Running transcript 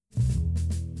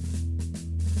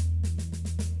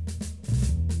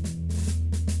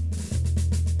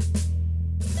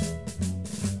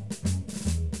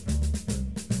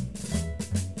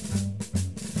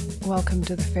Welcome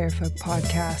to the Fair Folk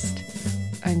Podcast.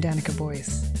 I'm Danica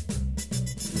Boyce.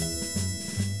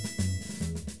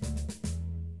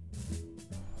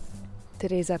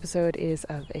 Today's episode is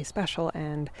of a special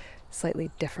and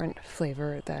slightly different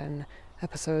flavor than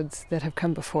episodes that have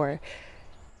come before.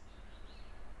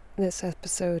 This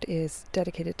episode is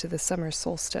dedicated to the summer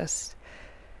solstice.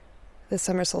 The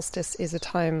summer solstice is a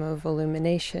time of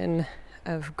illumination,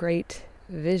 of great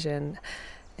vision,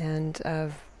 and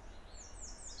of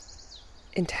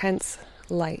intense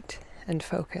light and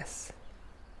focus.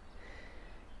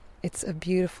 It's a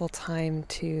beautiful time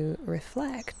to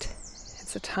reflect.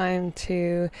 It's a time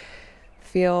to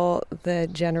feel the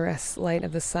generous light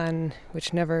of the sun,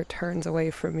 which never turns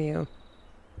away from you.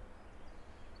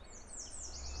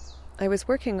 I was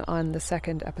working on the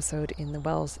second episode in the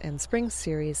Wells and Springs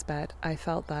series, but I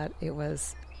felt that it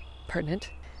was pertinent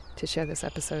to share this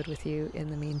episode with you in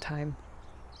the meantime.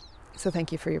 So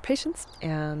thank you for your patience,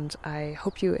 and I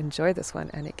hope you enjoy this one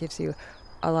and it gives you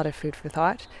a lot of food for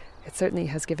thought. It certainly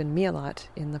has given me a lot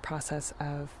in the process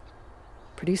of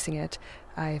producing it.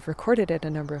 I've recorded it a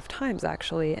number of times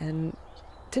actually and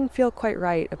didn't feel quite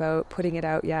right about putting it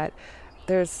out yet.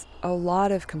 There's a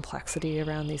lot of complexity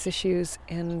around these issues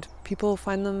and people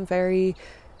find them very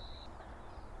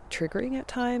triggering at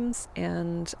times,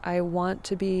 and I want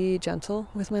to be gentle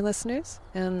with my listeners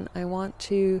and I want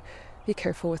to be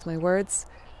careful with my words.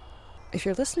 If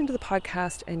you're listening to the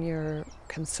podcast and you're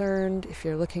concerned, if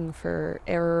you're looking for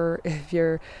error, if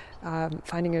you're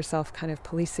finding yourself kind of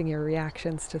policing your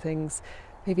reactions to things,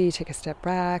 maybe take a step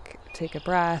back, take a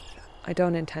breath. I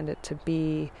don't intend it to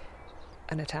be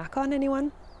an attack on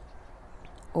anyone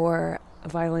or a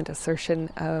violent assertion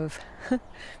of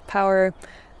power.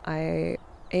 I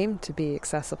aim to be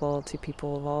accessible to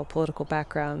people of all political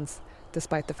backgrounds,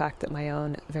 despite the fact that my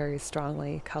own very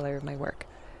strongly color my work.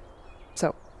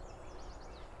 So,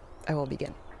 I will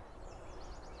begin.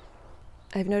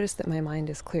 I've noticed that my mind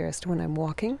is clearest when I'm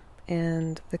walking,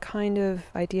 and the kind of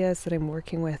ideas that I'm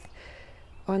working with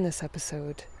on this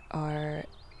episode are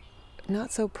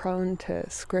not so prone to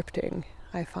scripting,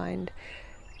 I find.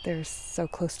 They're so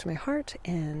close to my heart,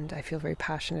 and I feel very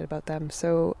passionate about them.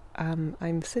 So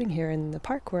I'm sitting here in the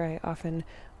park where I often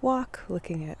walk,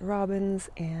 looking at robins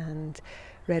and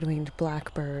red-winged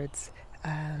blackbirds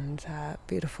and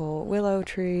beautiful willow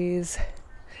trees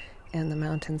and the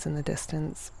mountains in the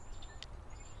distance.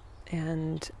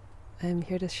 And I'm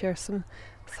here to share some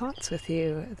thoughts with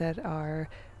you that are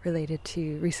related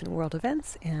to recent world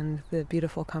events and the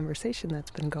beautiful conversation that's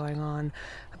been going on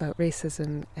about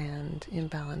racism and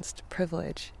imbalanced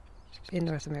privilege in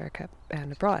North America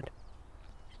and abroad.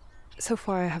 So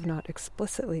far, I have not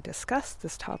explicitly discussed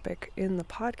this topic in the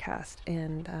podcast,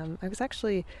 and I was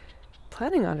actually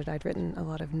planning on it. I'd written a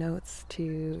lot of notes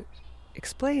to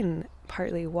explain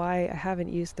partly why I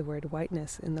haven't used the word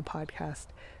whiteness in the podcast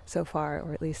so far,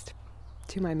 or at least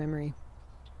to my memory.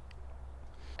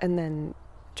 And then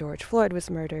George Floyd was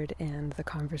murdered, and the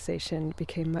conversation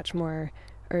became much more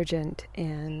urgent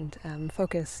and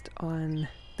focused on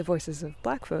the voices of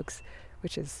Black folks,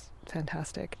 which is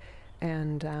fantastic.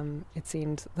 And it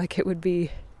seemed like it would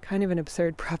be kind of an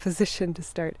absurd proposition to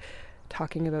start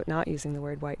talking about not using the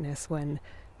word whiteness when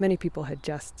many people had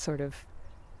just sort of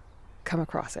come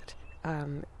across it,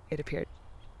 it appeared.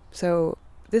 So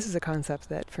this is a concept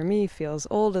that for me feels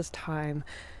old as time.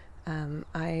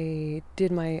 I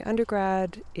did my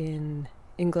undergrad in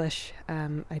English.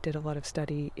 I did a lot of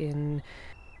study in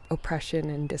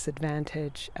oppression and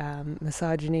disadvantage,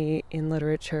 misogyny in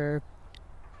literature,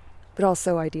 but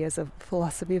also ideas of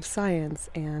philosophy of science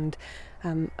and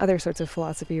other sorts of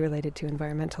philosophy related to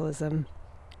environmentalism.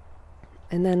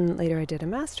 And then later I did a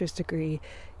master's degree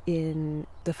in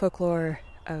the folklore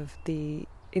of the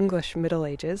English Middle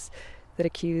Ages that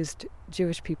accused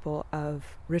Jewish people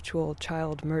of ritual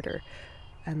child murder.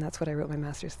 And that's what I wrote my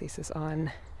master's thesis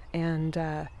on. And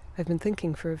I've been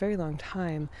thinking for a very long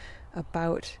time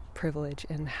about privilege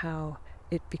and how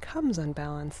it becomes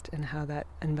unbalanced and how that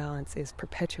imbalance is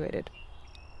perpetuated.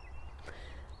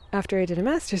 After I did a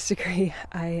master's degree,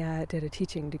 I did a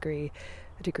teaching degree,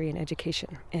 a degree in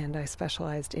education, and I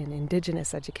specialized in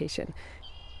Indigenous education.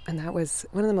 And that was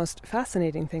one of the most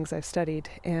fascinating things I've studied,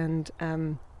 and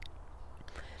one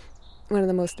of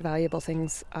the most valuable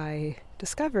things I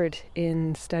discovered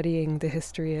in studying the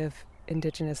history of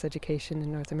Indigenous education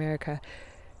in North America.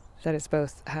 That is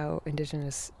both how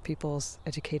Indigenous peoples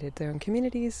educated their own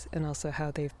communities and also how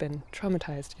they've been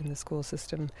traumatized in the school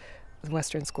system, the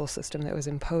Western school system that was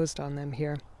imposed on them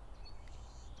here.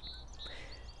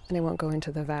 And I won't go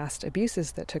into the vast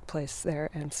abuses that took place there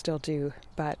and still do,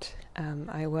 but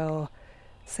I will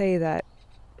say that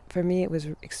for me, it was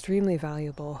extremely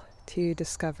valuable to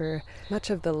discover much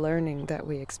of the learning that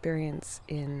we experience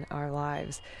in our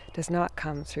lives does not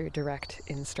come through direct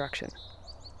instruction.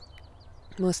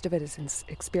 Most of it is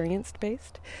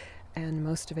experience-based, and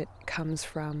most of it comes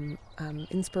from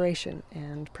inspiration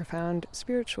and profound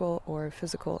spiritual or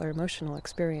physical or emotional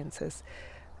experiences,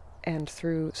 and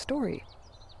through story.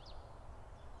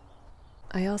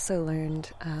 I also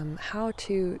learned how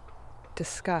to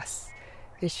discuss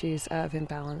issues of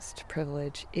imbalanced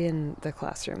privilege in the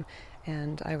classroom,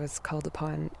 and I was called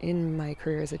upon in my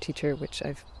career as a teacher, which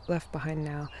I've left behind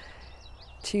now,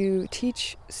 to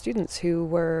teach students who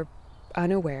were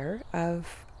unaware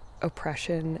of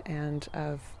oppression and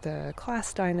of the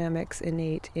class dynamics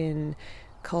innate in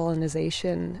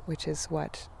colonization, which is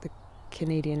what the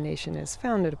Canadian nation is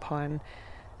founded upon.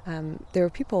 There were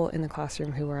people in the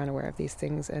classroom who were unaware of these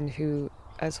things and who,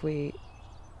 as we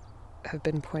have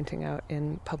been pointing out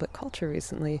in public culture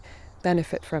recently,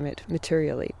 benefit from it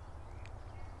materially.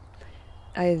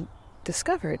 I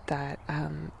discovered that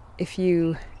if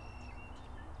you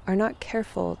are not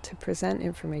careful to present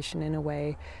information in a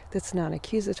way that's not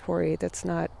accusatory, that's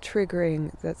not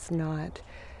triggering, that's not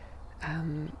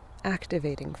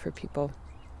activating for people,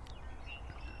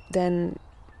 then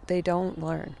they don't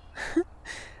learn.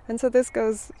 And so this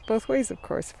goes both ways, of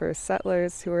course, for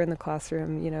settlers who are in the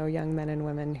classroom, young men and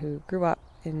women who grew up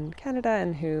in Canada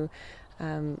and who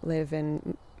live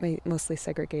in mostly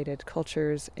segregated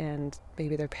cultures, and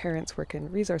maybe their parents work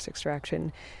in resource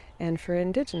extraction, and for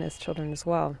Indigenous children as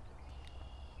well,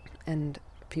 and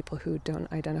people who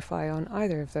don't identify on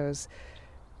either of those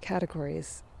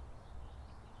categories.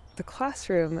 The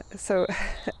classroom, so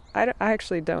I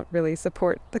actually don't really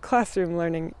support the classroom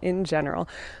learning in general,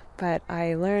 but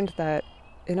I learned that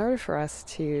in order for us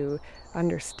to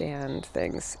understand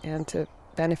things and to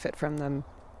benefit from them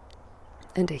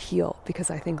and to heal, because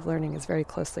I think learning is very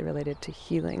closely related to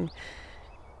healing,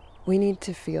 we need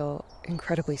to feel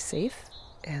incredibly safe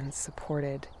and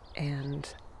supported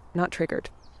and not triggered.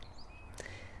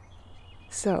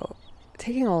 So,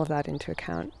 taking all of that into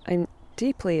account, I'm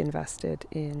deeply invested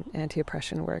in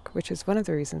anti-oppression work, which is one of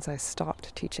the reasons I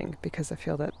stopped teaching, because I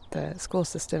feel that the school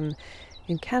system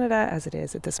in Canada, as it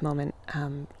is at this moment,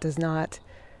 does not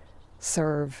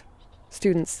serve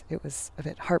students. It was a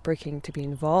bit heartbreaking to be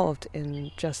involved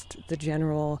in just the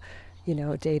general,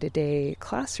 day-to-day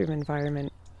classroom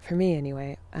environment, for me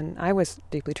anyway. And I was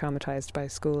deeply traumatized by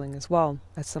schooling as well,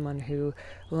 as someone who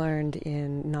learned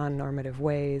in non-normative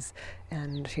ways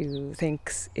and who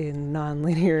thinks in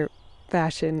non-linear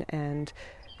fashion, and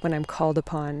when I'm called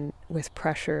upon with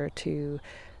pressure to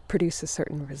produce a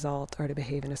certain result or to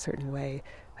behave in a certain way,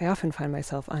 I often find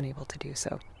myself unable to do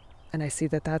so. And I see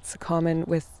that that's common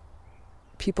with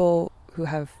people who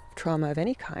have trauma of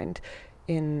any kind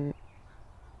in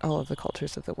all of the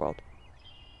cultures of the world.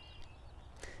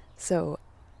 So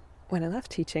when I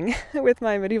left teaching with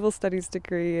my medieval studies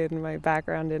degree and my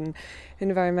background in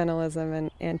environmentalism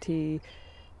and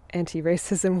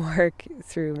anti-racism work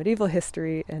through medieval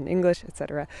history and English,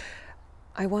 etc.,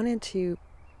 I wanted to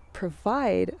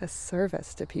provide a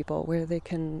service to people where they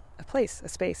can, a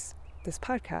space, this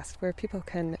podcast, where people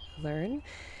can learn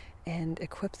and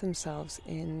equip themselves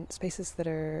in spaces that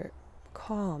are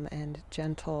calm and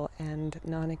gentle and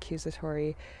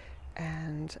non-accusatory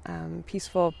and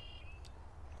peaceful.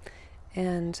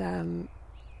 And to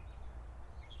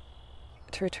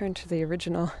return to the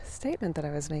original statement that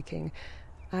I was making,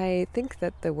 I think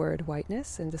that the word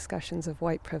whiteness and discussions of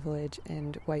white privilege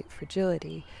and white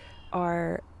fragility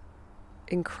are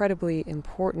incredibly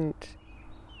important.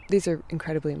 These are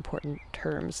incredibly important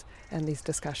terms, and these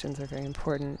discussions are very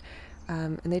important.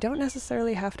 And they don't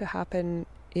necessarily have to happen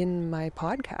in my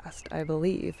podcast, I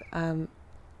believe.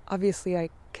 Obviously, I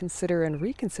consider and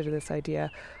reconsider this idea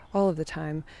all of the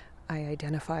time. I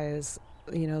identify as,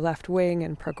 left-wing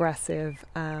and progressive.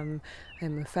 I'm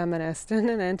a feminist and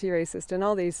an anti-racist, and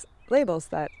all these labels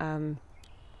that,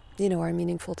 are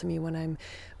meaningful to me when I'm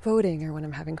voting or when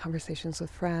I'm having conversations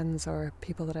with friends or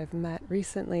people that I've met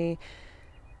recently.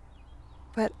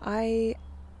 But I,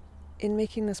 in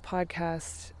making this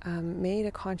podcast, made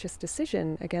a conscious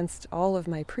decision against all of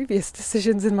my previous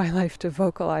decisions in my life to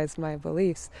vocalize my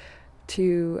beliefs,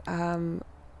 to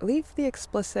leave the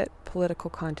explicit political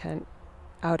content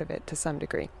out of it to some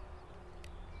degree.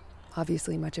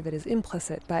 Obviously, much of it is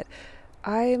implicit, but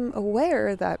I'm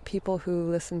aware that people who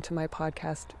listen to my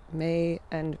podcast may,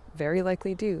 and very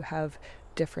likely do, have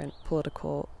different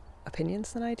political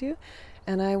opinions than I do.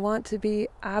 And I want to be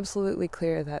absolutely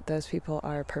clear that those people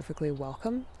are perfectly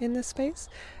welcome in this space,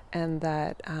 and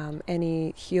that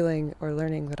any healing or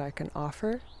learning that I can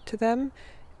offer to them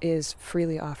is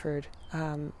freely offered,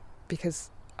 because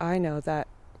I know that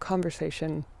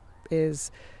conversation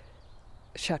is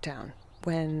shut down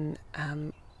when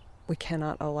we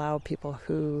cannot allow people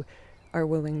who are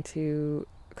willing to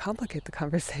complicate the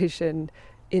conversation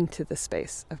into the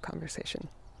space of conversation.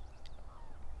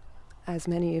 As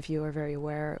many of you are very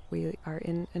aware, we are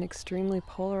in an extremely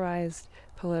polarized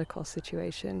political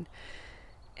situation,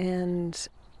 and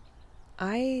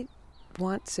I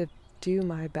want to do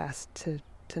my best to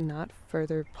not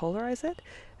further polarize it.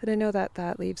 And I know that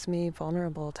that leaves me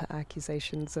vulnerable to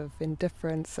accusations of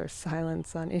indifference or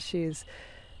silence on issues,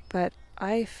 but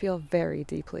I feel very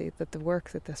deeply that the work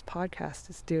that this podcast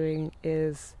is doing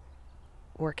is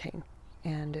working,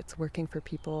 and it's working for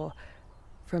people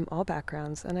from all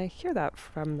backgrounds. And I hear that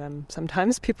from them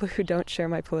sometimes, people who don't share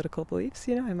my political beliefs.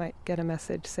 I might get a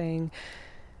message saying,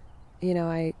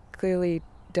 I clearly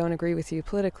don't agree with you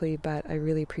politically, but I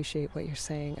really appreciate what you're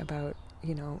saying about,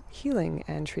 healing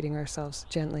and treating ourselves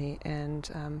gently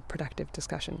and productive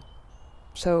discussion.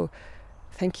 So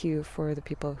thank you for the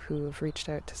people who have reached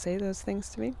out to say those things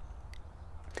to me.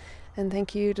 And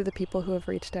thank you to the people who have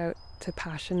reached out to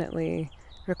passionately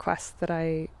request that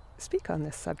I speak on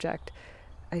this subject.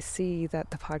 I see that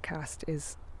the podcast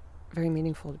is very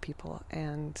meaningful to people,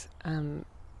 and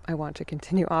I want to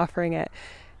continue offering it.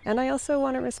 And I also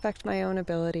want to respect my own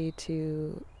ability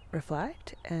to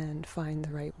reflect and find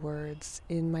the right words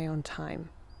in my own time.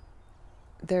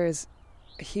 There is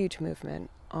a huge movement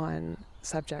on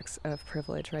subjects of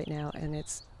privilege right now, and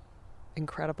it's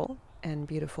incredible and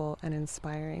beautiful and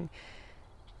inspiring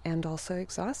and also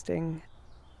exhausting.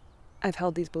 I've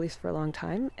held these beliefs for a long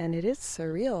time, and it is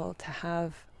surreal to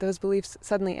have those beliefs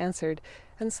suddenly answered.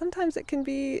 And sometimes it can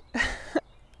be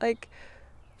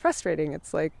frustrating.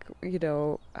 It's like,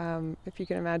 if you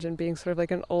can imagine being sort of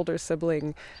like an older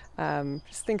sibling,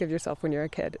 just think of yourself when you're a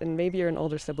kid, and maybe you're an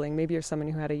older sibling, maybe you're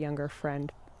someone who had a younger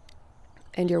friend,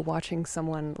 and you're watching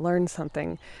someone learn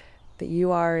something that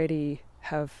you already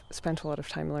have spent a lot of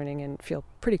time learning and feel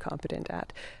pretty competent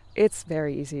at. It's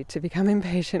very easy to become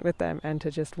impatient with them and to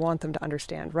just want them to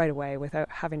understand right away without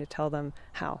having to tell them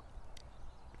how.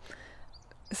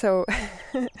 So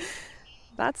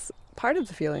that's part of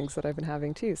the feelings that I've been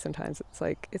having too. Sometimes it's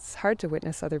like, it's hard to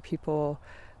witness other people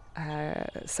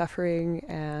suffering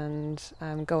and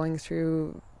going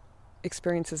through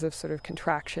experiences of sort of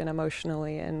contraction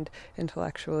emotionally and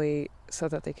intellectually so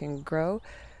that they can grow.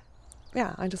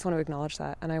 Yeah, I just want to acknowledge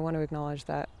that. And I want to acknowledge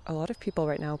that a lot of people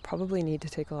right now probably need to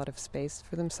take a lot of space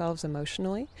for themselves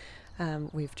emotionally.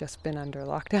 We've just been under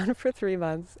lockdown for 3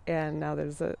 months, and now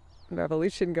there's a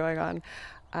revolution going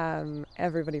on.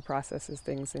 Everybody processes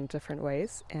things in different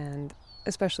ways, and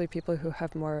especially people who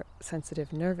have more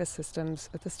sensitive nervous systems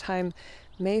at this time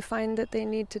may find that they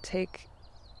need to take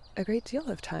a great deal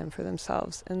of time for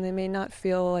themselves, and they may not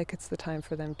feel like it's the time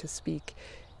for them to speak.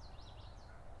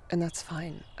 And that's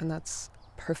fine, and that's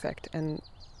perfect. And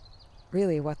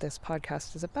really what this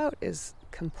podcast is about is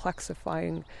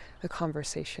complexifying the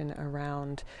conversation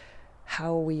around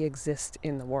how we exist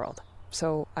in the world.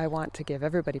 So I want to give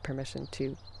everybody permission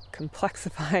to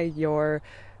complexify your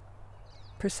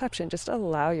perception. Just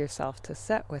allow yourself to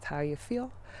sit with how you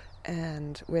feel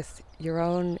and with your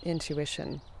own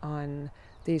intuition on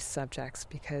these subjects,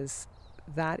 because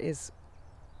that is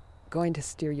going to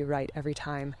steer you right every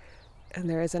time. And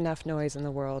there is enough noise in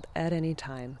the world at any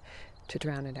time to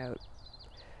drown it out.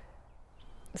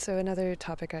 So another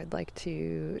topic I'd like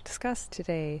to discuss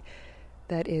today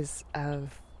that is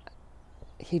of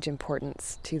huge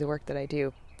importance to the work that I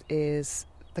do is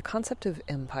the concept of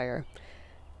empire.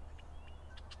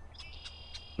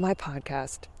 My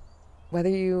podcast, whether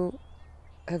you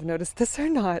have noticed this or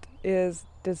not, is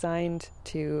designed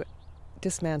to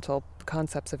dismantle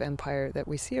concepts of empire that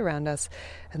we see around us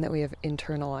and that we have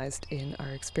internalized in our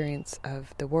experience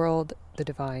of the world, the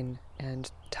divine,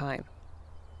 and time.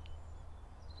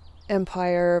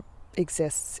 Empire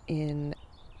exists in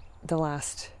the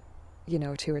last,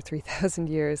 2,000 or 3,000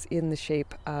 years in the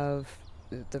shape of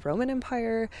the Roman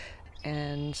Empire,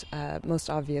 and most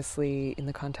obviously in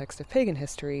the context of pagan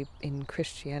history in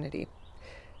Christianity.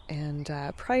 And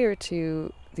prior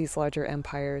to these larger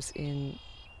empires in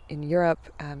Europe,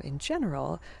 in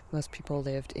general, most people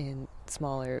lived in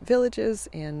smaller villages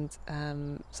and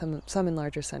some in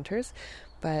larger centers.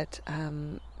 But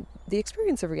the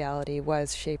experience of reality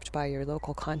was shaped by your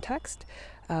local context,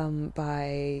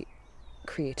 by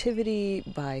creativity,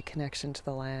 by connection to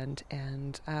the land,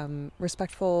 and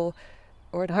respectful,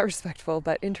 or not respectful,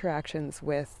 but interactions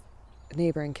with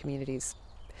neighboring communities.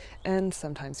 And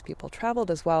sometimes people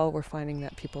traveled as well. We're finding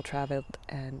that people traveled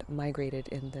and migrated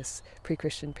in this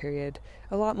pre-Christian period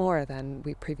a lot more than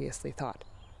we previously thought.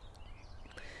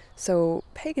 So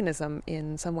paganism,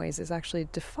 in some ways, is actually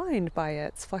defined by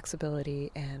its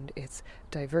flexibility and its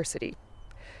diversity.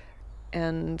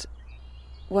 And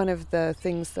one of the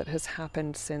things that has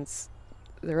happened since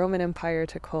the Roman Empire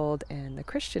took hold and the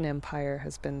Christian Empire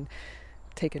has been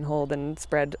taken hold and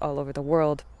spread all over the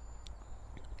world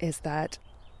is that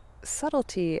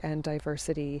subtlety and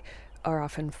diversity are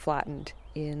often flattened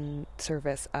in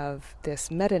service of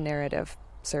this meta-narrative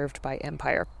served by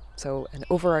empire. So an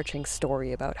overarching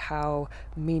story about how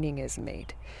meaning is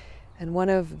made. And one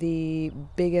of the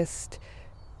biggest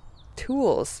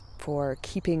tools for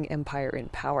keeping empire in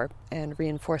power and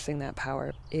reinforcing that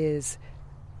power is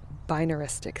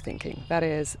binaristic thinking. That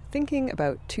is, thinking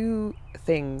about two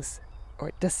things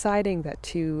or deciding that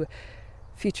two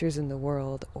features in the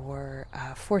world or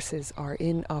forces are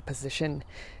in opposition.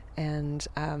 And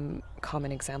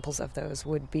common examples of those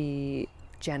would be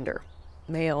gender,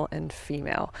 male and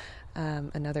female.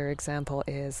 Another example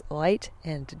is light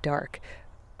and dark.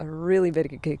 A really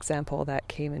big example that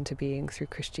came into being through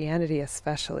Christianity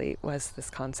especially was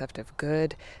this concept of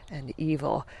good and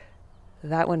evil.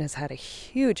 That one has had a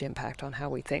huge impact on how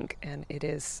we think, and it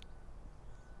is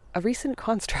a recent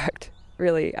construct,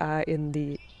 really, in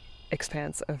the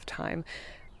expanse of time.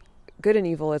 Good and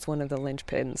evil is one of the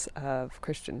linchpins of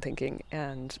Christian thinking,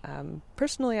 and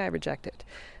personally I reject it.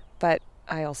 But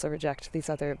I also reject these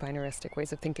other binaristic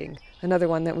ways of thinking. Another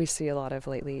one that we see a lot of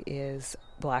lately is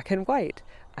black and white.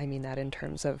 I mean that in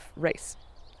terms of race.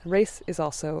 Race is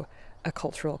also a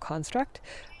cultural construct.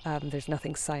 There's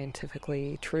nothing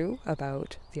scientifically true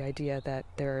about the idea that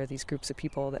there are these groups of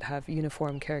people that have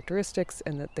uniform characteristics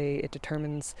and that it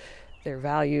determines their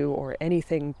value or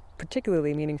anything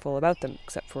particularly meaningful about them,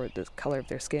 except for the color of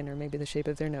their skin or maybe the shape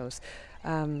of their nose.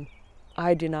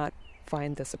 I do not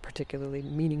find this a particularly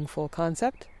meaningful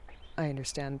concept. I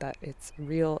understand that it's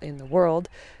real in the world,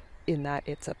 in that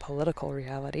it's a political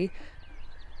reality.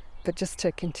 But just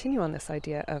to continue on this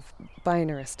idea of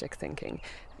binaristic thinking,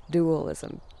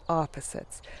 dualism,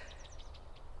 opposites.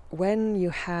 When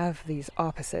you have these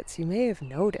opposites, you may have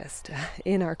noticed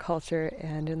in our culture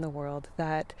and in the world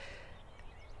that,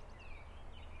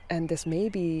 and this may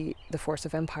be the force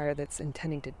of empire that's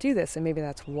intending to do this, and maybe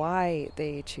that's why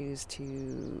they choose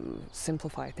to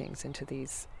simplify things into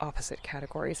these opposite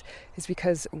categories, is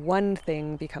because one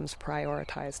thing becomes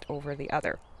prioritized over the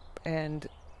other. And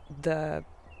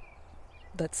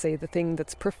let's say the thing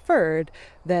that's preferred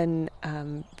then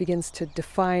begins to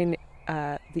define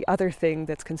the other thing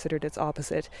that's considered its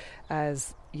opposite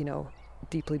as,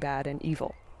 deeply bad and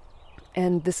evil.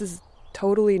 And this is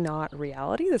totally not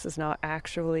reality. This is not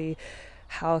actually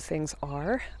how things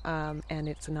are, and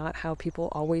it's not how people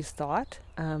always thought.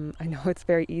 I know it's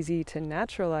very easy to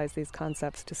naturalize these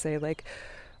concepts to say,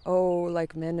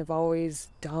 men have always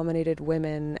dominated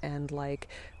women, and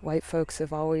white folks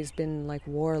have always been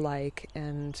warlike,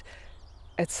 and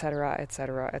etc.,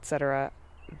 etc., etc.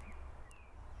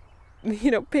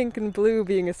 Pink and blue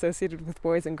being associated with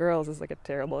boys and girls is a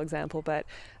terrible example, but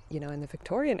in the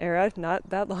Victorian era, not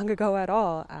that long ago at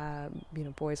all,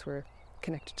 boys were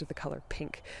connected to the color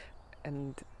pink.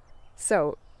 And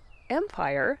so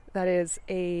empire, that is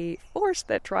a force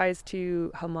that tries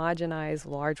to homogenize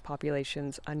large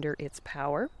populations under its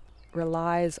power,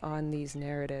 relies on these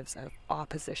narratives of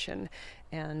opposition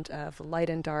and of light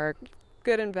and dark,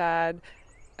 good and bad,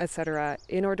 etc.,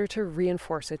 in order to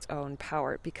reinforce its own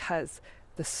power, because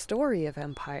the story of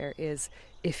empire is,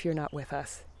 if you're not with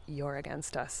us, you're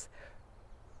against us.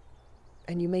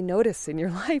 And you may notice in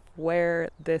your life where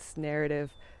this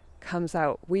narrative comes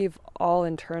out. We've all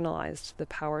internalized the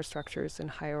power structures and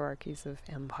hierarchies of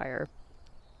empire,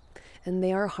 and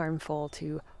they are harmful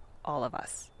to all of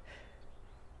us.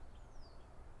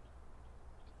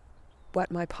 What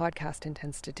my podcast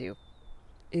intends to do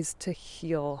is to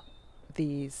heal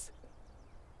these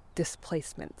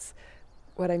displacements.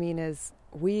 What I mean is,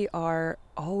 we are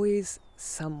always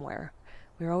somewhere.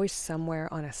 We're always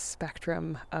somewhere on a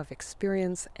spectrum of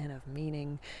experience and of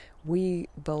meaning. We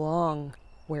belong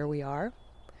where we are.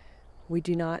 We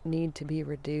do not need to be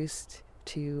reduced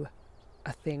to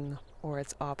a thing or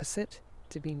its opposite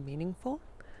to be meaningful.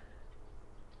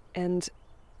 And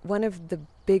one of the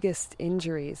biggest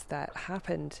injuries that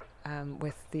happened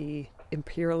with the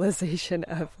imperialization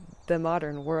of the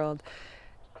modern world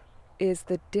is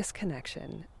the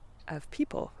disconnection of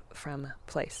people from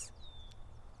place.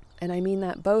 And I mean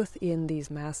that both in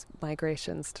these mass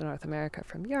migrations to North America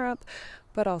from Europe,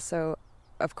 but also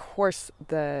of course,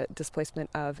 the displacement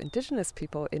of indigenous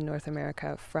people in North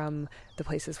America from the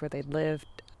places where they lived.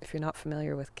 If you're not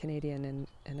familiar with Canadian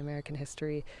and American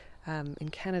history, in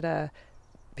Canada,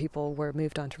 people were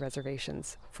moved onto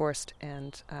reservations, forced,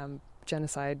 and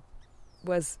genocide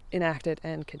was enacted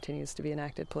and continues to be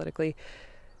enacted politically.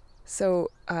 So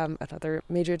another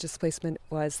major displacement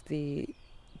was the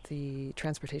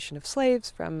transportation of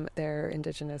slaves from their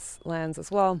indigenous lands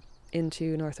as well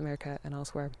into North America and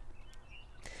elsewhere.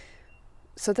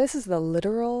 So this is the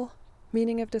literal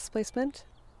meaning of displacement.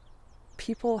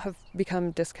 People have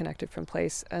become disconnected from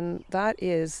place, and that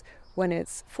is when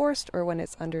it's forced or when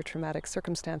it's under traumatic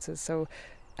circumstances. So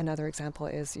another example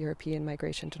is European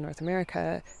migration to North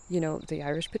America. The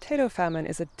Irish potato famine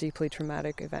is a deeply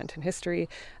traumatic event in history.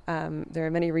 There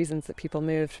are many reasons that people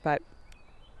moved, but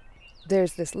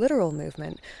there's this literal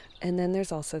movement, and then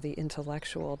there's also the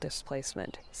intellectual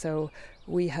displacement. So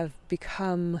we have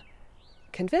become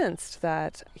convinced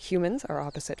that humans are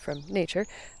opposite from nature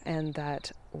and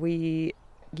that we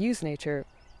use nature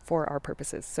for our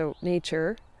purposes. So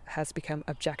nature has become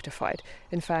objectified.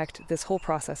 In fact, this whole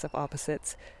process of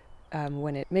opposites,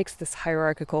 when it makes this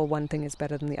hierarchical one thing is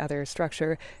better than the other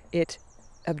structure, it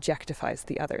objectifies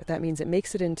the other. That means it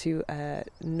makes it into a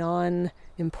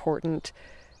non-important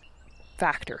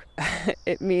factor.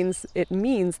 It means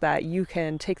that you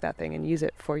can take that thing and use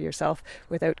it for yourself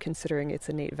without considering its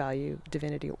innate value,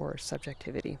 divinity, or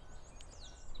subjectivity.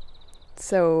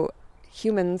 So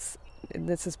humans,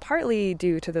 this is partly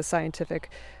due to the scientific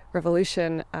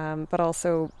revolution, but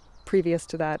also previous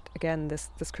to that, again, this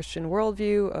Christian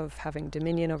worldview of having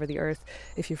dominion over the earth.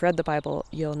 If you've read the Bible,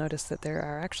 you'll notice that there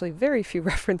are actually very few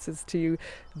references to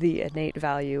the innate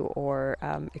value or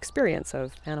experience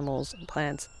of animals,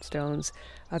 plants, stones,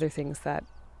 other things that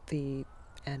the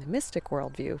animistic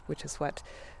worldview, which is what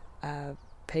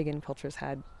pagan cultures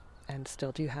had and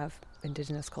still do have,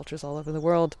 indigenous cultures all over the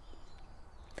world.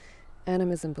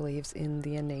 Animism believes in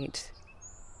the innate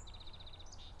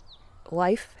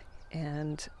life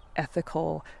and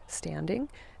ethical standing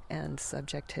and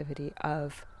subjectivity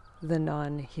of the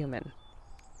non-human.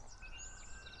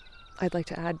 I'd like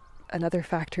to add another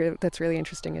factor that's really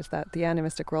interesting is that the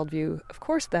animistic worldview, of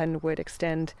course, then would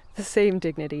extend the same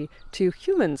dignity to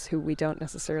humans who we don't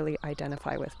necessarily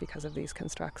identify with because of these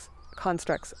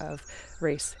constructs of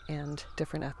race and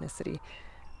different ethnicity.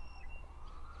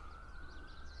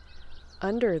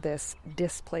 Under this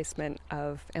displacement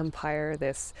of empire,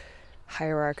 this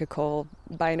hierarchical,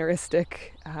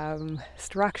 binaristic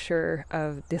structure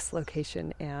of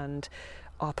dislocation and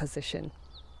opposition,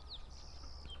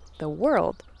 the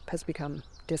world has become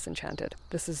disenchanted.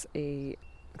 This is an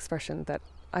expression that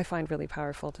I find really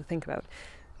powerful to think about.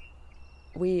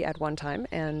 We at one time,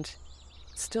 and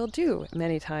still do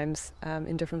many times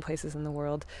in different places in the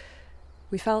world,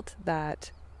 we felt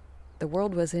that the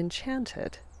world was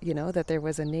enchanted, that there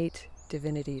was innate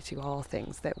divinity to all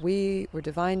things, that we were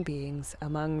divine beings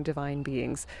among divine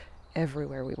beings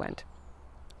everywhere we went.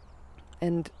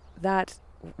 And that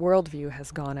worldview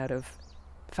has gone out of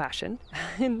fashion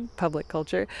in public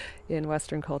culture, in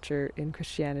Western culture, in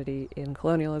Christianity, in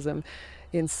colonialism,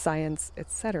 in science,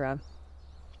 etc.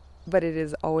 But it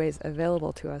is always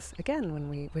available to us again when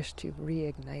we wish to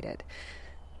reignite it.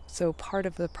 So part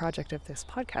of the project of this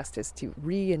podcast is to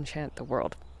re-enchant the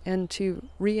world and to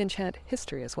re-enchant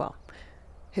history as well.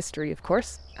 History, of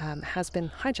course, has been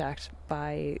hijacked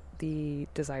by the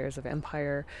desires of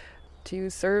empire to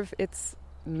serve its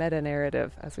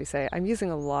meta-narrative, as we say. I'm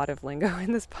using a lot of lingo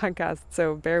in this podcast,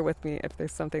 so bear with me if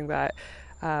there's something that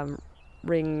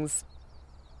rings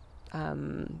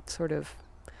sort of,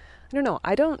 I don't know,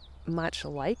 I don't much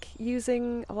like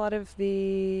using a lot of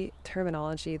the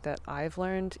terminology that I've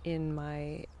learned in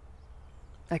my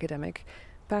academic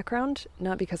background,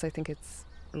 not because I think it's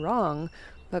wrong,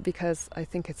 but because I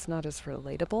think it's not as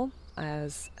relatable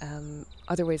as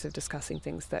other ways of discussing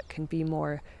things that can be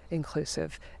more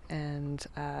inclusive and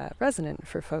resonant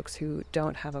for folks who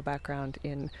don't have a background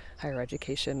in higher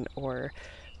education or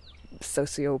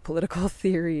socio-political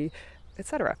theory,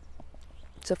 etc.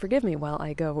 So forgive me while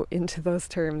I go into those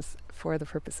terms for the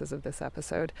purposes of this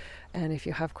episode. And if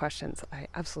you have questions, I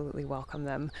absolutely welcome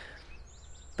them.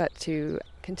 But to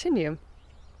continue,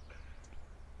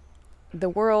 the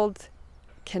world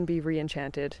can be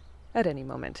re-enchanted at any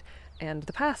moment, and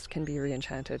the past can be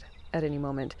re-enchanted at any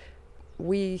moment.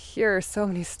 We hear so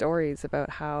many stories about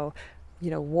how,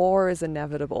 war is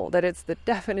inevitable, that it's the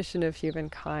definition of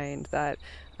humankind, that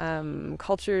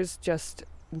cultures just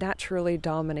naturally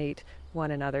dominate one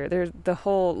another. There's the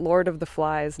whole Lord of the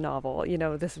Flies novel,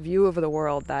 this view of the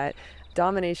world that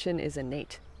domination is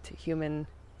innate to human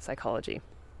psychology.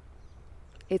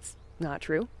 It's not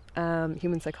true.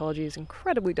 Human psychology is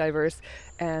incredibly diverse,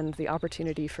 and the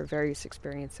opportunity for various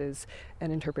experiences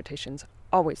and interpretations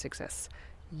always exists.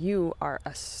 You are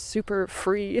a super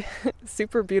free,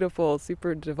 super beautiful,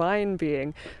 super divine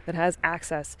being that has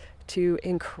access to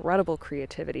incredible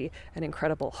creativity and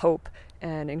incredible hope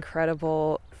and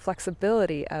incredible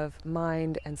flexibility of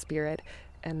mind and spirit.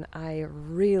 And I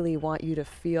really want you to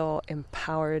feel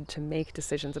empowered to make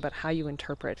decisions about how you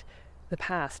interpret the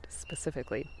past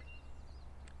specifically.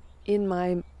 In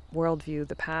my worldview,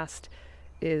 the past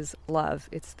is love.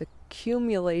 It's the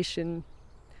accumulation,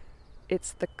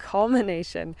 it's the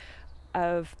culmination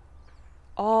of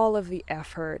all of the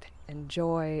effort and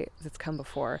joy that's come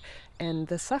before, and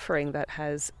the suffering that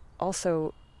has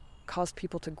also caused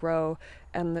people to grow,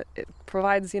 and it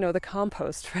provides, the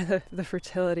compost for the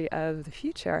fertility of the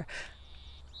future.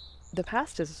 The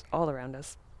past is all around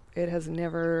us. It has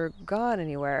never gone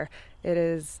anywhere. It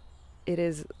is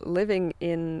living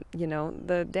in,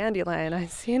 the dandelion I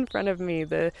see in front of me,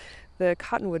 the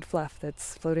cottonwood fluff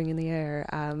that's floating in the air.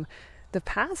 The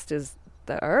past is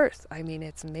the earth. I mean,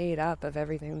 it's made up of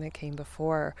everything that came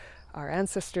before. Our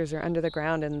ancestors are under the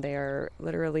ground, and they are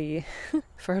literally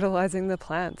fertilizing the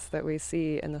plants that we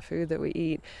see and the food that we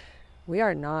eat. We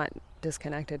are not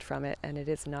disconnected from it, and it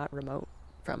is not remote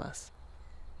from us.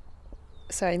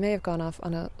 So I may have gone off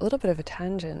on a little bit of a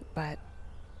tangent, but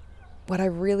what I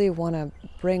really want to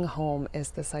bring home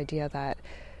is this idea that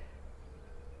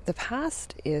the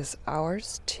past is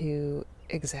ours to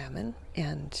examine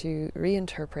and to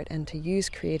reinterpret and to use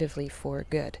creatively for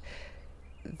good.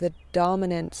 The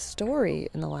dominant story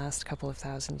in the last couple of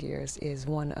thousand years is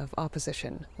one of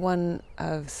opposition, one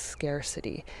of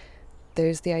scarcity.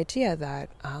 There's the idea that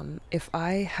if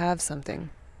I have something,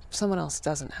 someone else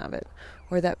doesn't have it,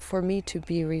 or that for me to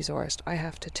be resourced, I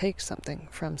have to take something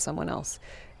from someone else.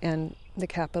 And the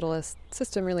capitalist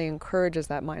system really encourages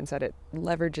that mindset. It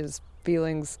leverages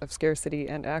feelings of scarcity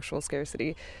and actual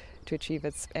scarcity to achieve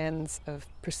its ends of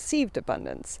perceived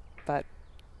abundance. But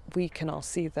we can all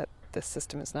see that this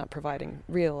system is not providing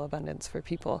real abundance for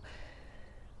people.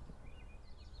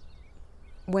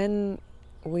 When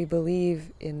we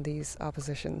believe in these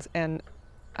oppositions, and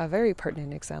a very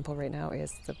pertinent example right now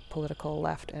is the political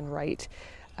left and right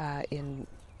in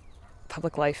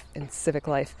public life, in civic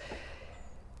life.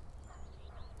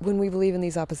 When we believe in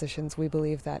these oppositions, we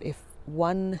believe that if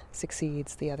one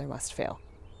succeeds, the other must fail.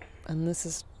 And this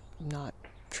is not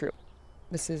true.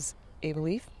 This is a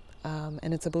belief,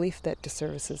 and it's a belief that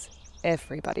disservices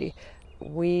everybody.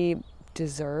 We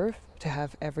deserve to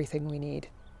have everything we need.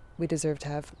 We deserve to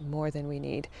have more than we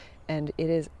need. And it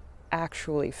is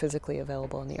actually physically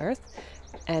available on the earth,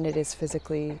 and it is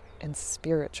physically and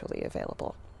spiritually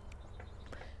available.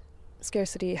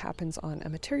 Scarcity happens on a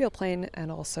material plane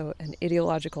and also an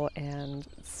ideological and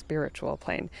spiritual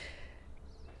plane.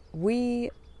 We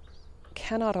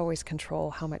cannot always control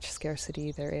how much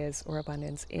scarcity there is or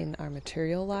abundance in our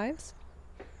material lives,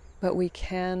 but we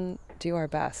can do our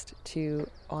best to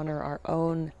honor our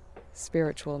own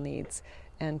spiritual needs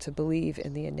and to believe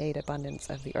in the innate abundance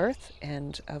of the earth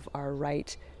and of our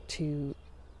right to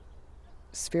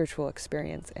spiritual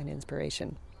experience and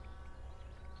inspiration.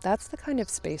 That's the kind of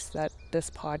space that this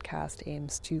podcast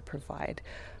aims to provide.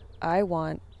 I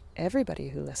want everybody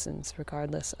who listens,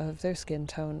 regardless of their skin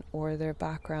tone or their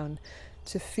background,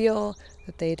 to feel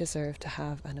that they deserve to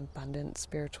have an abundant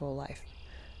spiritual life,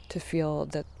 to feel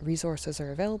that resources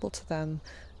are available to them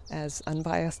as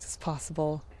unbiased as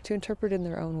possible, to interpret in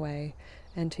their own way,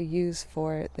 and to use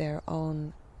for their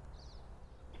own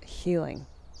healing.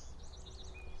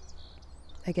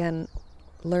 Again,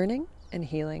 learning and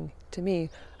healing, to me,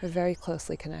 are very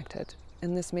closely connected.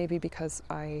 And this may be because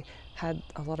I had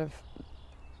a lot of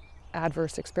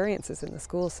adverse experiences in the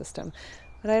school system,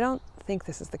 but I don't think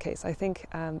this is the case. I think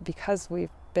because we've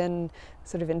been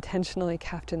sort of intentionally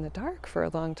kept in the dark for a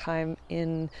long time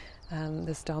in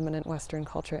this dominant Western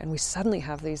culture, and we suddenly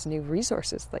have these new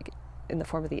resources, like in the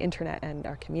form of the internet and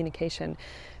our communication,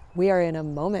 we are in a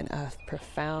moment of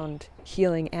profound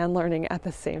healing and learning at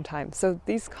the same time. So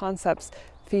these concepts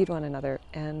feed one another.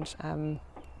 And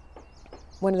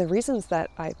one of the reasons that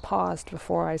I paused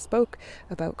before I spoke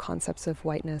about concepts of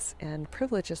whiteness and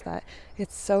privilege is that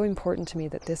it's so important to me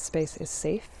that this space is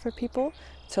safe for people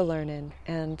to learn in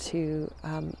and to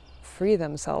free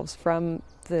themselves from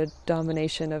the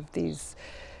domination of these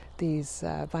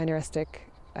binaristic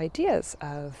ideas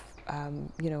of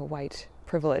white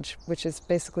privilege, which is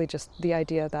basically just the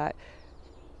idea that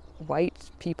white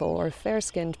people or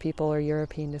fair-skinned people or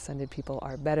European-descended people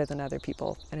are better than other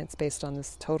people. And it's based on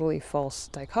this totally false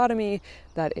dichotomy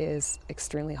that is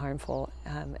extremely harmful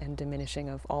and diminishing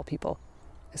of all people.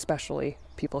 especially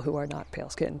people who are not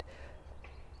pale-skinned.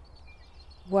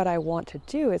 What I want to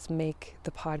do is make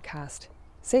the podcast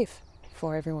safe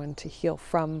for everyone to heal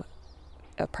from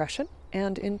oppression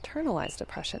and internalized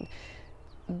oppression.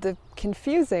 The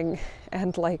confusing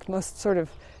and most sort of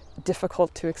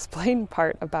difficult to explain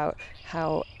part about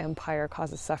how empire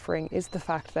causes suffering is the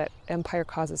fact that empire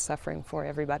causes suffering for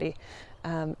everybody.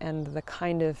 And the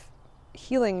kind of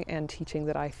healing and teaching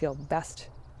that I feel best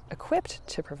equipped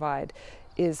to provide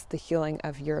is the healing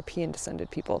of European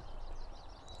descended people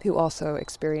who also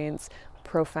experience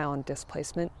profound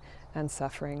displacement and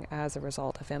suffering as a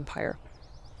result of empire.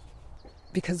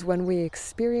 Because when we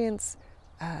experience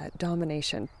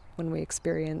domination, when we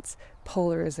experience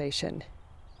polarization,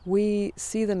 we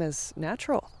see them as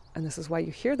natural. And this is why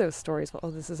you hear those stories, well,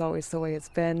 oh, this is always the way it's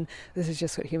been, this is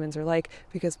just what humans are like,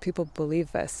 because people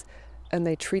believe this and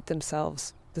they treat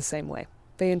themselves the same way.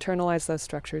 They internalize those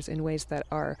structures in ways that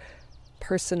are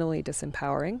personally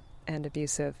disempowering and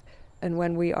abusive. And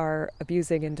when we are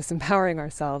abusing and disempowering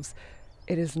ourselves,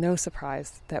 it is no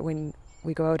surprise that when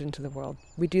we go out into the world,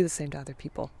 we do the same to other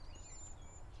people.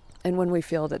 And when we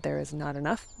feel that there is not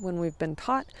enough, when we've been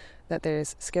taught that there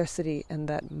is scarcity and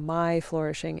that my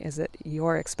flourishing is at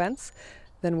your expense,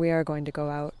 then we are going to go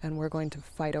out and we're going to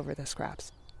fight over the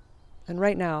scraps. And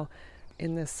right now,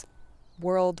 in this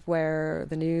world where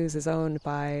the news is owned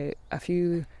by a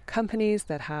few companies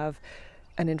that have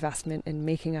an investment in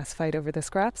making us fight over the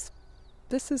scraps,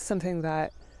 this is something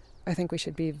that I think we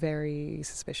should be very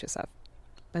suspicious of.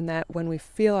 And that when we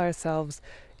feel ourselves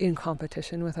in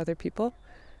competition with other people,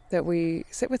 that we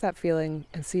sit with that feeling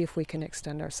and see if we can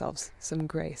extend ourselves some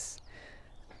grace.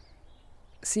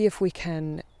 See if we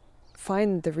can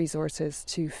find the resources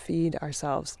to feed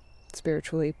ourselves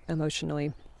spiritually,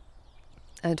 emotionally,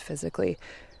 and physically.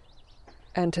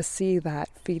 And to see that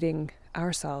feeding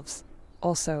ourselves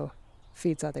also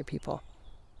feeds other people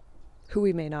who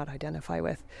we may not identify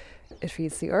with. It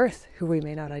feeds the earth, who we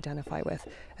may not identify with.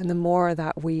 And the more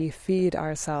that we feed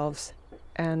ourselves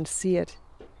and see it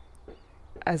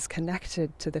as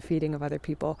connected to the feeding of other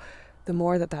people, the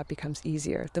more that becomes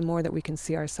easier, the more that we can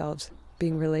see ourselves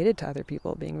being related to other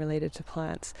people, being related to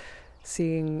plants,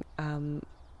 seeing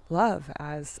love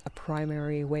as a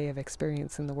primary way of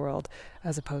experiencing the world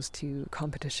as opposed to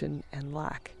competition and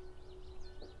lack.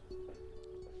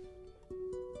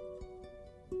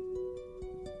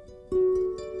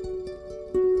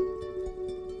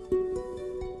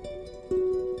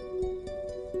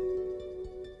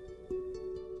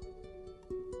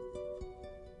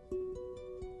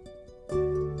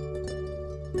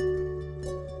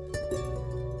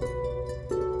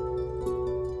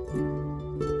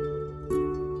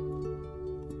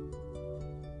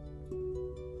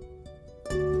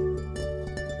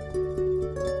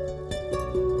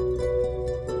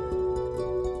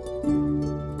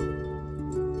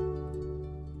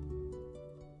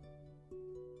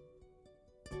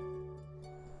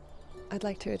 I'd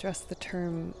like to address the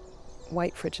term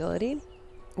white fragility.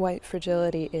 White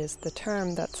fragility is the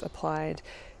term that's applied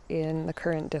in the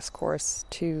current discourse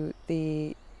to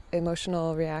the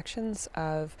emotional reactions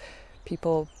of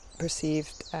people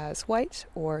perceived as white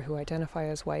or who identify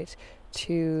as white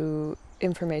to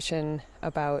information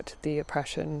about the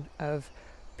oppression of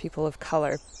people of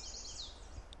color.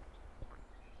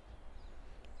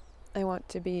 I want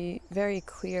to be very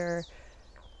clear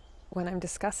when I'm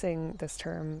discussing this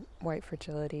term, white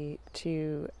fragility,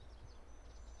 to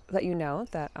let you know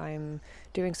that I'm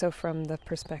doing so from the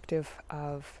perspective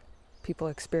of people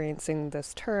experiencing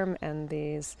this term and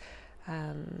these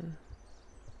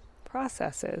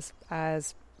processes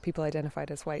as people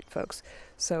identified as white folks.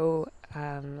 So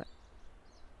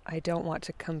I don't want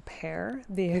to compare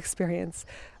the experience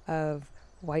of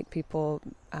white people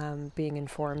being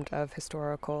informed of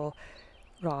historical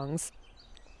wrongs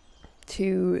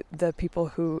to the people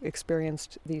who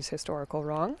experienced these historical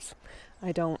wrongs.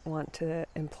 I don't want to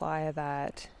imply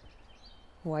that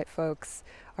white folks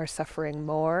are suffering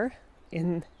more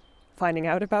in finding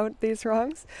out about these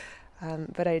wrongs,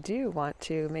 but I do want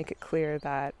to make it clear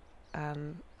that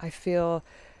I feel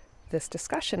this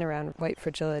discussion around white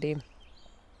fragility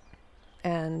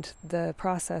and the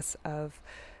process of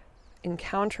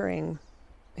encountering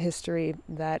history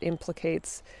that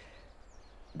implicates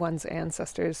one's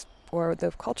ancestors or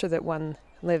the culture that one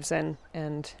lives in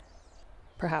and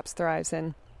perhaps thrives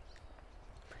in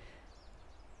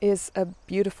is a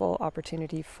beautiful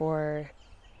opportunity for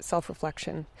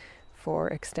self-reflection, for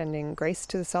extending grace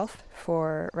to the self,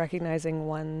 for recognizing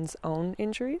one's own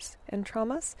injuries and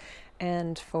traumas,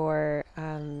 and for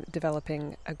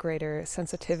developing a greater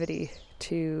sensitivity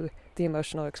to the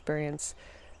emotional experience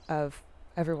of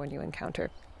everyone you encounter.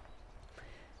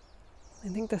 I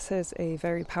think this is a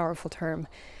very powerful term,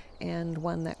 and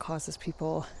one that causes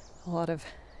people a lot of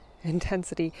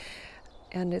intensity,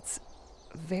 and it's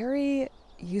very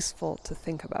useful to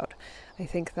think about. I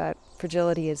think that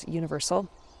fragility is universal,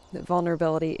 that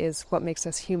vulnerability is what makes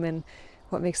us human,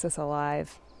 what makes us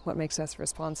alive, what makes us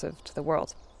responsive to the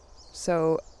world.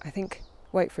 So I think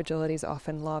white fragility is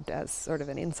often lobbed as sort of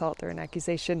an insult or an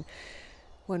accusation,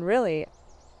 when really,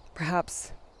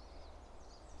 perhaps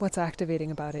what's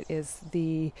activating about it is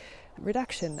the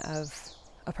reduction of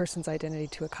a person's identity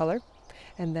to a color,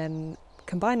 and then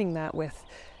combining that with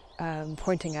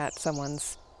pointing at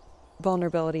someone's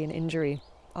vulnerability and injury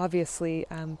obviously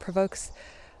provokes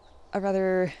a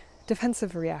rather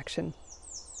defensive reaction.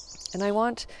 And I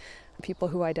want people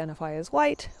who identify as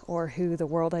white, or who the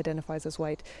world identifies as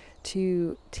white,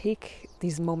 to take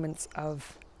these moments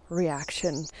of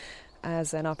reaction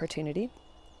as an opportunity.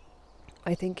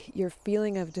 I think your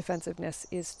feeling of defensiveness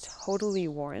is totally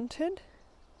warranted,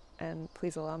 and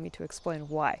please allow me to explain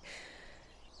why.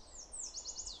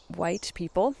 White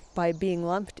people, by being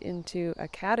lumped into a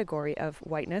category of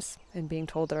whiteness and being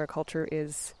told that our culture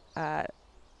is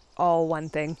all one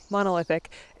thing,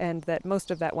 monolithic, and that most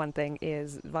of that one thing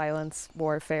is violence,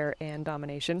 warfare, and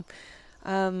domination,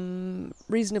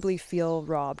 reasonably feel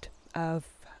robbed of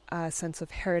a sense of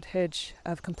heritage,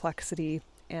 of complexity,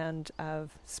 and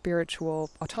of spiritual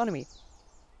autonomy.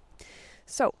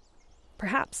 So,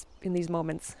 perhaps in these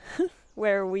moments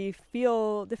where we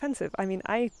feel defensive, I mean,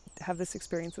 I have this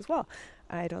experience as well.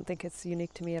 I don't think it's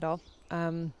unique to me at all.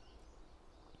 When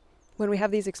we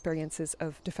have these experiences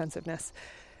of defensiveness,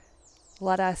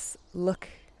 let us look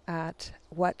at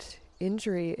what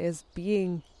injury is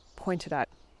being pointed at.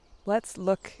 Let's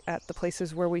look at the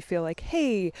places where we feel like,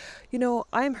 hey,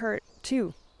 I'm hurt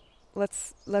too.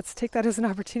 Let's take that as an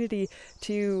opportunity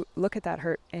to look at that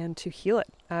hurt and to heal it.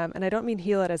 And I don't mean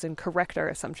heal it as in correct our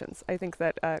assumptions. I think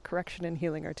that correction and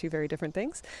healing are two very different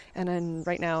things. And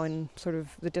right now in sort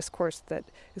of the discourse that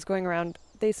is going around,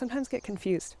 they sometimes get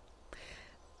confused.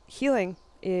 Healing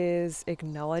is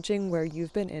acknowledging where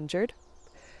you've been injured,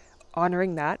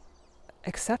 honoring that,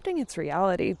 accepting its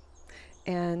reality,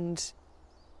 and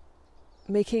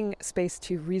making space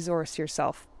to resource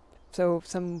yourself. So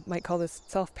some might call this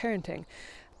self-parenting.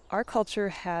 Our culture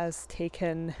has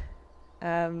taken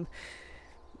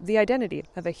the identity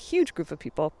of a huge group of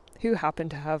people who happen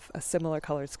to have a similar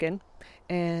colored skin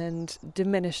and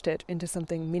diminished it into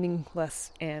something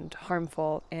meaningless and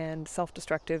harmful and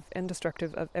self-destructive and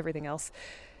destructive of everything else,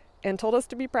 and told us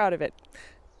to be proud of it.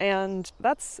 And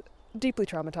that's deeply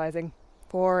traumatizing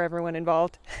for everyone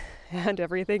involved and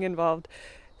everything involved.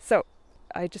 So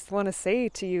I just want to say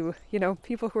to you,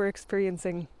 people who are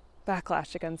experiencing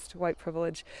backlash against white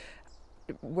privilege,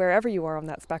 wherever you are on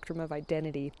that spectrum of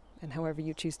identity and however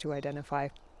you choose to identify,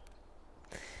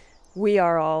 we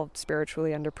are all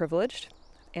spiritually underprivileged.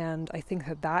 And I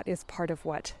think that is part of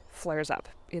what flares up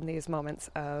in these moments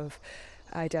of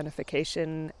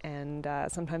identification and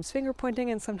sometimes finger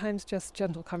pointing and sometimes just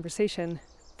gentle conversation.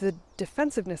 The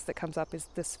defensiveness that comes up is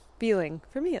this feeling,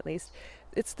 for me at least,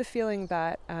 it's the feeling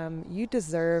that you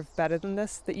deserve better than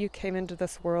this, that you came into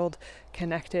this world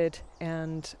connected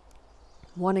and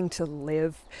wanting to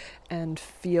live and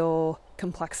feel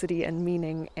complexity and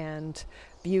meaning and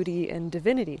beauty and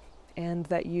divinity, and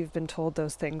that you've been told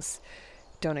those things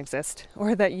don't exist,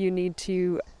 or that you need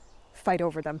to fight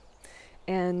over them.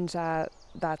 And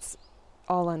that's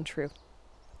all untrue.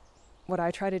 What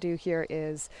I try to do here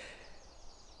is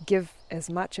give as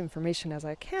much information as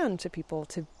I can to people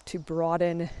to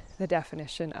broaden the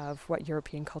definition of what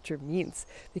European culture means,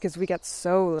 because we get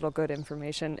so little good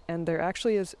information, and there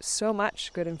actually is so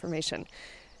much good information.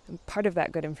 And part of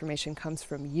that good information comes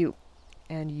from you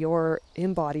and your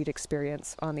embodied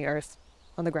experience on the earth,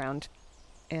 on the ground,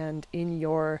 and in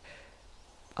your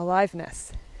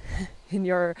aliveness, in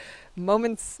your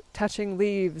moments touching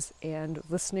leaves and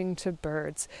listening to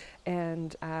birds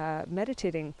and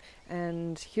meditating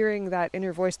and hearing that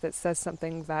inner voice that says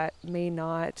something that may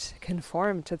not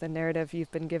conform to the narrative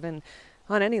you've been given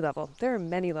on any level. There are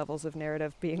many levels of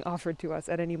narrative being offered to us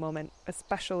at any moment,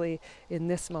 especially in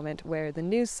this moment where the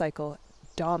news cycle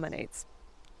dominates.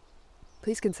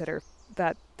 Please consider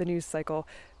that the news cycle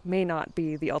may not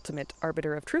be the ultimate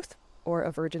arbiter of truth, or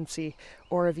of urgency,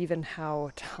 or of even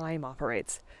how time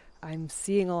operates. I'm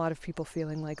seeing a lot of people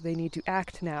feeling like they need to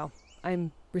act now.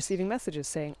 I'm receiving messages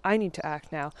saying, I need to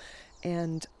act now.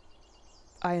 And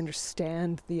I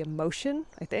understand the emotion,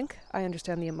 I think. I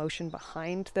understand the emotion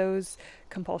behind those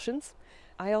compulsions.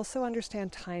 I also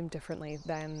understand time differently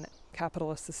than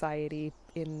capitalist society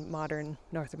in modern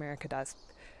North America does.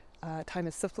 Time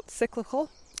is cyclical,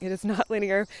 it is not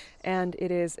linear, and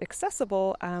it is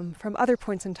accessible from other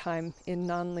points in time in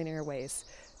non-linear ways.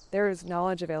 There is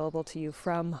knowledge available to you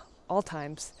from all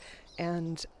times,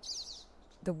 and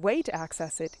the way to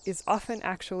access it is often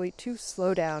actually to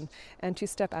slow down and to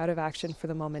step out of action for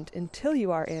the moment until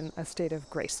you are in a state of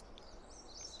grace.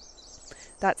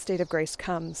 That state of grace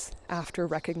comes after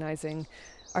recognizing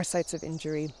our sites of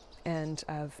injury and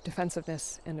of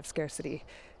defensiveness and of scarcity.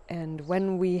 And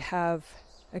when we have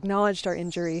acknowledged our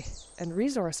injury and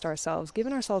resourced ourselves,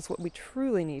 given ourselves what we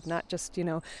truly need, not just,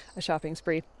 a shopping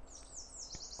spree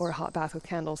or a hot bath with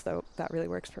candles, though that really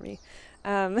works for me.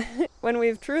 When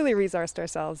we've truly resourced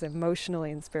ourselves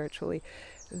emotionally and spiritually,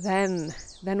 then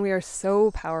we are so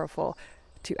powerful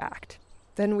to act.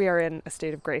 Then we are in a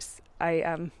state of grace.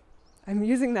 I'm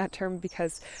using that term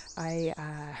because I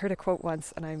heard a quote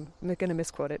once, and I'm going to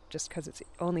misquote it just because it's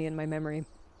only in my memory.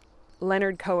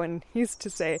 Leonard Cohen used to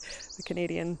say, the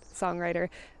Canadian songwriter,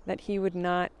 that he would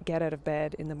not get out of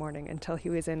bed in the morning until he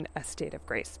was in a state of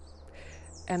grace.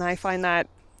 And I find that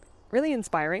really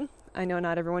inspiring. I know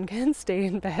not everyone can stay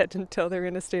in bed until they're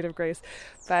in a state of grace,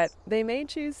 but they may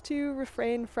choose to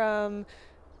refrain from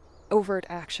overt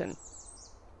action,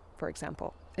 for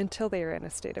example, until they are in a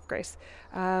state of grace.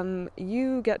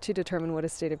 You get to determine what a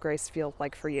state of grace feels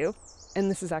like for you,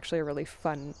 and this is actually a really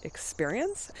fun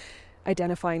experience,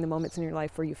 identifying the moments in your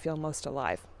life where you feel most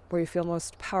alive, where you feel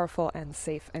most powerful and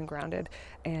safe and grounded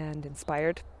and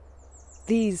inspired.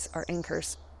 These are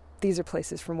anchors. These are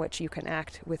places from which you can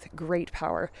act with great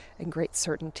power and great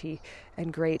certainty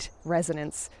and great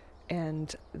resonance.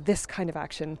 And this kind of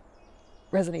action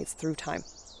resonates through time.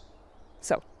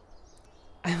 So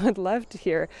I would love to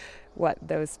hear what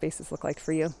those spaces look like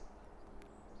for you.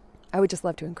 I would just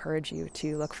love to encourage you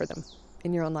to look for them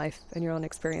in your own life and your own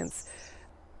experience.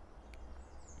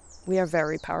 We are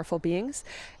very powerful beings,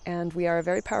 and we are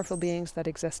very powerful beings that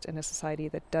exist in a society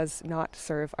that does not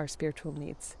serve our spiritual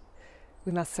needs.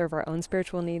 We must serve our own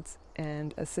spiritual needs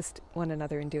and assist one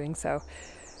another in doing so.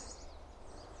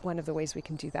 One of the ways we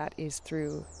can do that is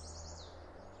through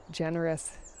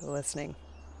generous listening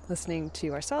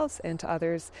to ourselves and to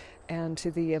others and to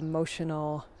the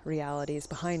emotional realities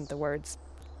behind the words.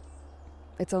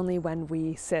 It's only when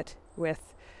we sit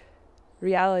with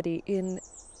reality in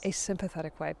a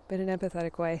sympathetic way, but in an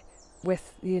empathetic way,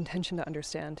 with the intention to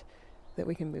understand, that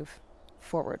we can move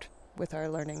forward with our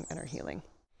learning and our healing.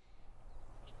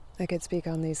 I could speak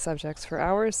on these subjects for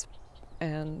hours,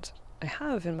 and I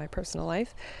have in my personal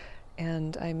life,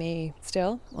 and I may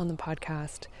still on the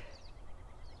podcast.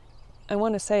 I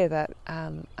want to say that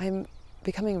I'm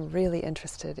becoming really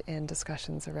interested in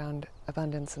discussions around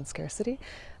abundance and scarcity.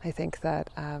 I think that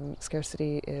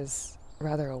scarcity is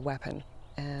rather a weapon,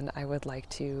 and I would like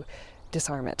to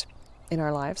disarm it in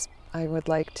our lives. I would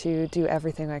like to do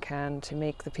everything I can to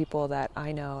make the people that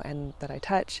I know and that I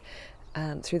touch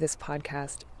through this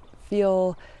podcast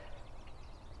feel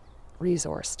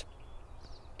resourced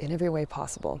in every way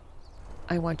possible.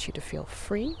 I want you to feel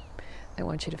free. I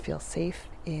want you to feel safe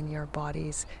in your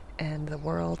bodies and the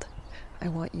world. I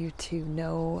want you to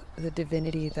know the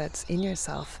divinity that's in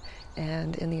yourself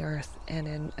and in the earth and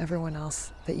in everyone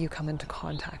else that you come into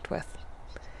contact with.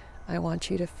 I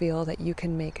want you to feel that you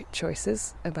can make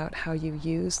choices about how you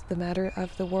use the matter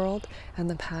of the world and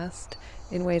the past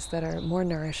in ways that are more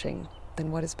nourishing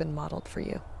than what has been modeled for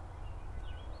you.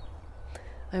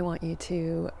 I want you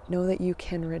to know that you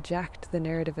can reject the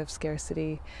narrative of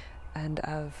scarcity and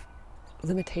of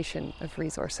limitation of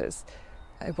resources.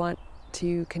 I want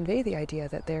to convey the idea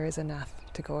that there is enough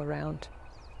to go around,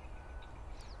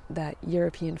 that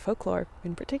European folklore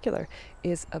in particular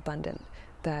is abundant,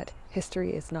 that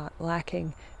history is not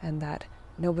lacking, and that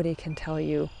nobody can tell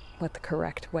you what the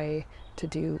correct way to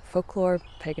do folklore,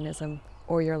 paganism,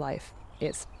 or your life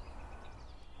is.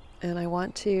 And I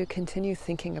want to continue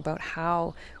thinking about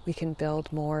how we can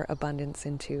build more abundance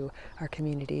into our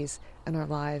communities and our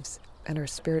lives and our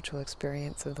spiritual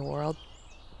experience of the world.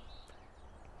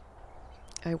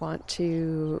 I want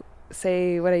to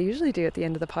say what I usually do at the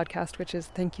end of the podcast, which is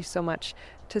thank you so much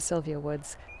to Sylvia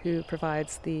Woods, who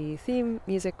provides the theme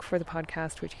music for the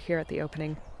podcast, which you hear at the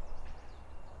opening.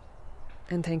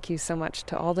 And thank you so much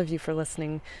to all of you for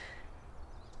listening.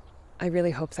 I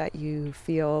really hope that you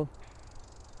feel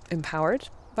empowered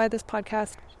by this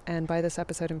podcast and by this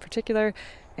episode in particular,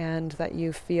 and that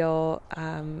you feel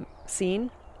seen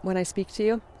when I speak to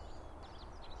you.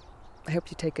 I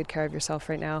hope you take good care of yourself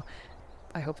right now.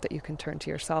 I hope that you can turn to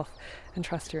yourself and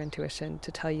trust your intuition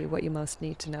to tell you what you most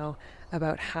need to know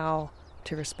about how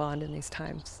to respond in these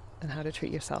times and how to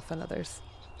treat yourself and others.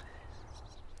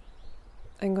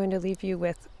 I'm going to leave you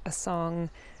with a song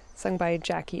sung by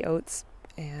Jackie Oates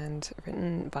and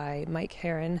written by Mike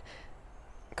Heron,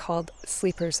 called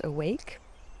Sleepers Awake.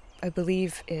 I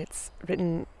believe it's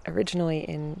written originally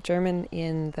in German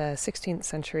in the 16th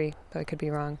century, though I could be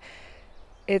wrong.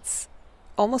 It's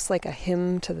almost like a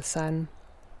hymn to the sun,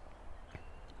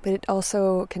 but it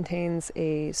also contains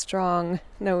a strong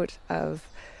note of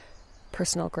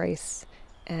personal grace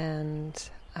and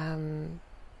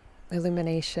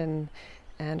illumination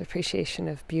and appreciation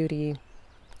of beauty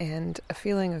and a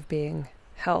feeling of being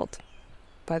held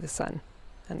by the sun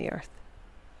and the earth.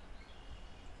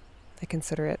 I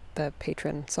consider it the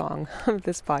patron song of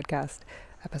this podcast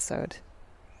episode.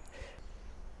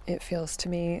 It feels to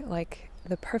me like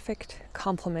the perfect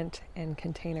complement and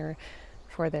container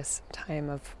for this time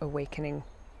of awakening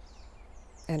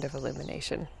and of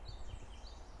illumination.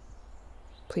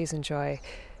 Please enjoy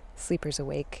Sleepers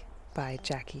Awake by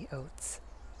Jackie Oates.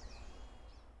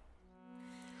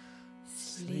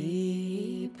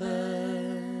 Sleepers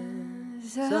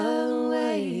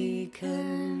awaken,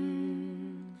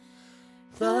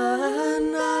 the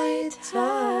night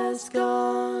has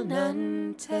gone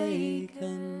and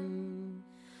taken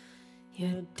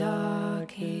your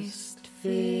darkest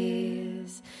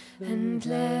fears and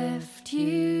left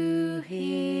you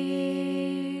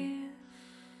here,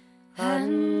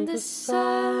 and the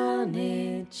sun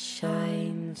it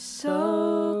shines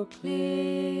so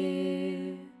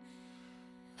clear,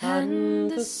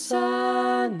 and the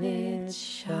sun it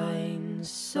shines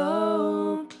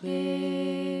so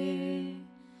clear.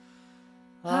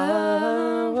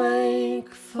 Awake,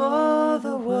 for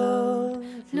the world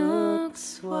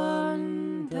looks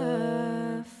wonderful.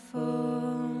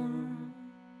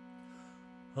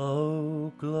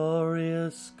 O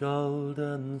glorious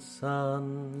golden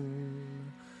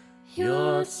sun,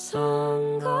 your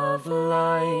song of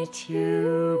light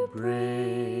you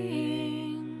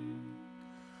bring,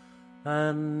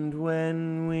 and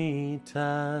when we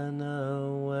turn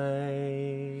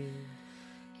away,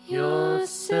 your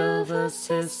silver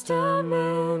sister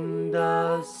moon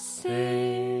does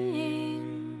sing.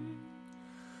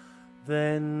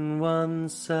 then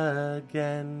once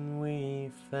again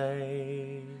we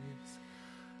face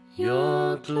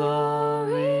your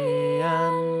glory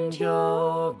and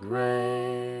your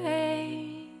grace,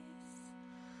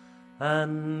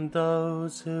 and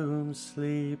those whom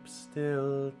sleep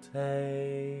still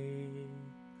takes.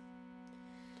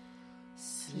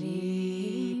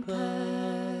 Sleepers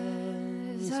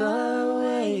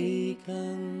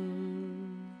awaken,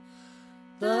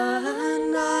 the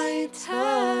night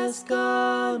has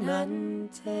gone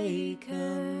and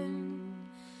taken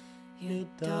your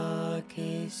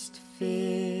darkest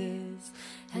fears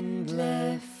and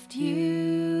left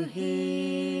you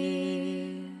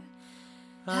here,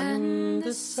 and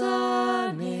the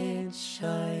sun it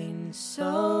shines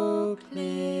so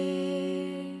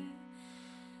clear,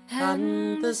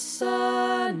 and the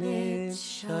sun it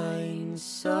shines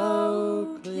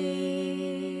so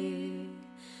clear.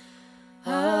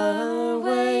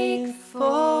 Awake,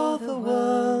 for the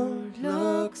world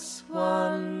looks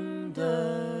wonderful.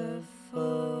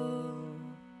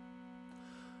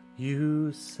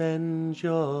 You send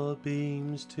your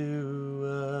beams to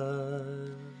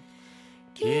earth,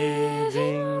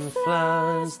 giving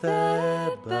flowers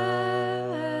their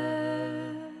birth,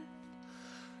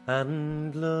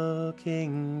 and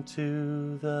looking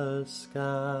to the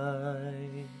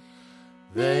sky,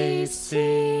 they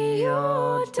see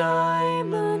your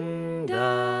diamond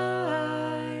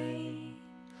eye,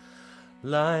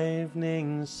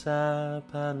 livening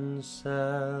sap and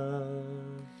cell.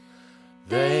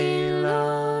 They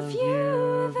love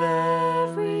you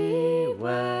very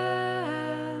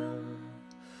well,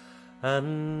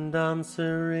 and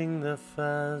answering the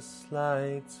first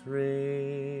light's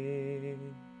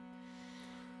ring.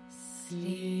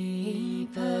 Sleepers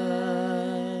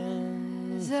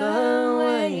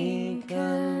awaken,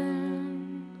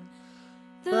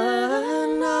 the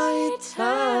night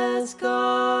has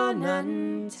gone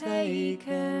and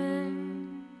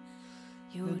taken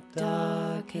your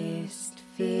darkest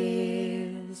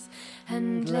fears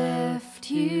and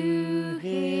left you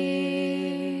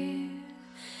here,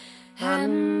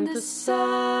 and the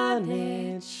sun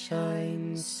it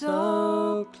shines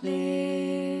so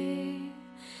clear,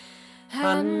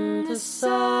 and the sun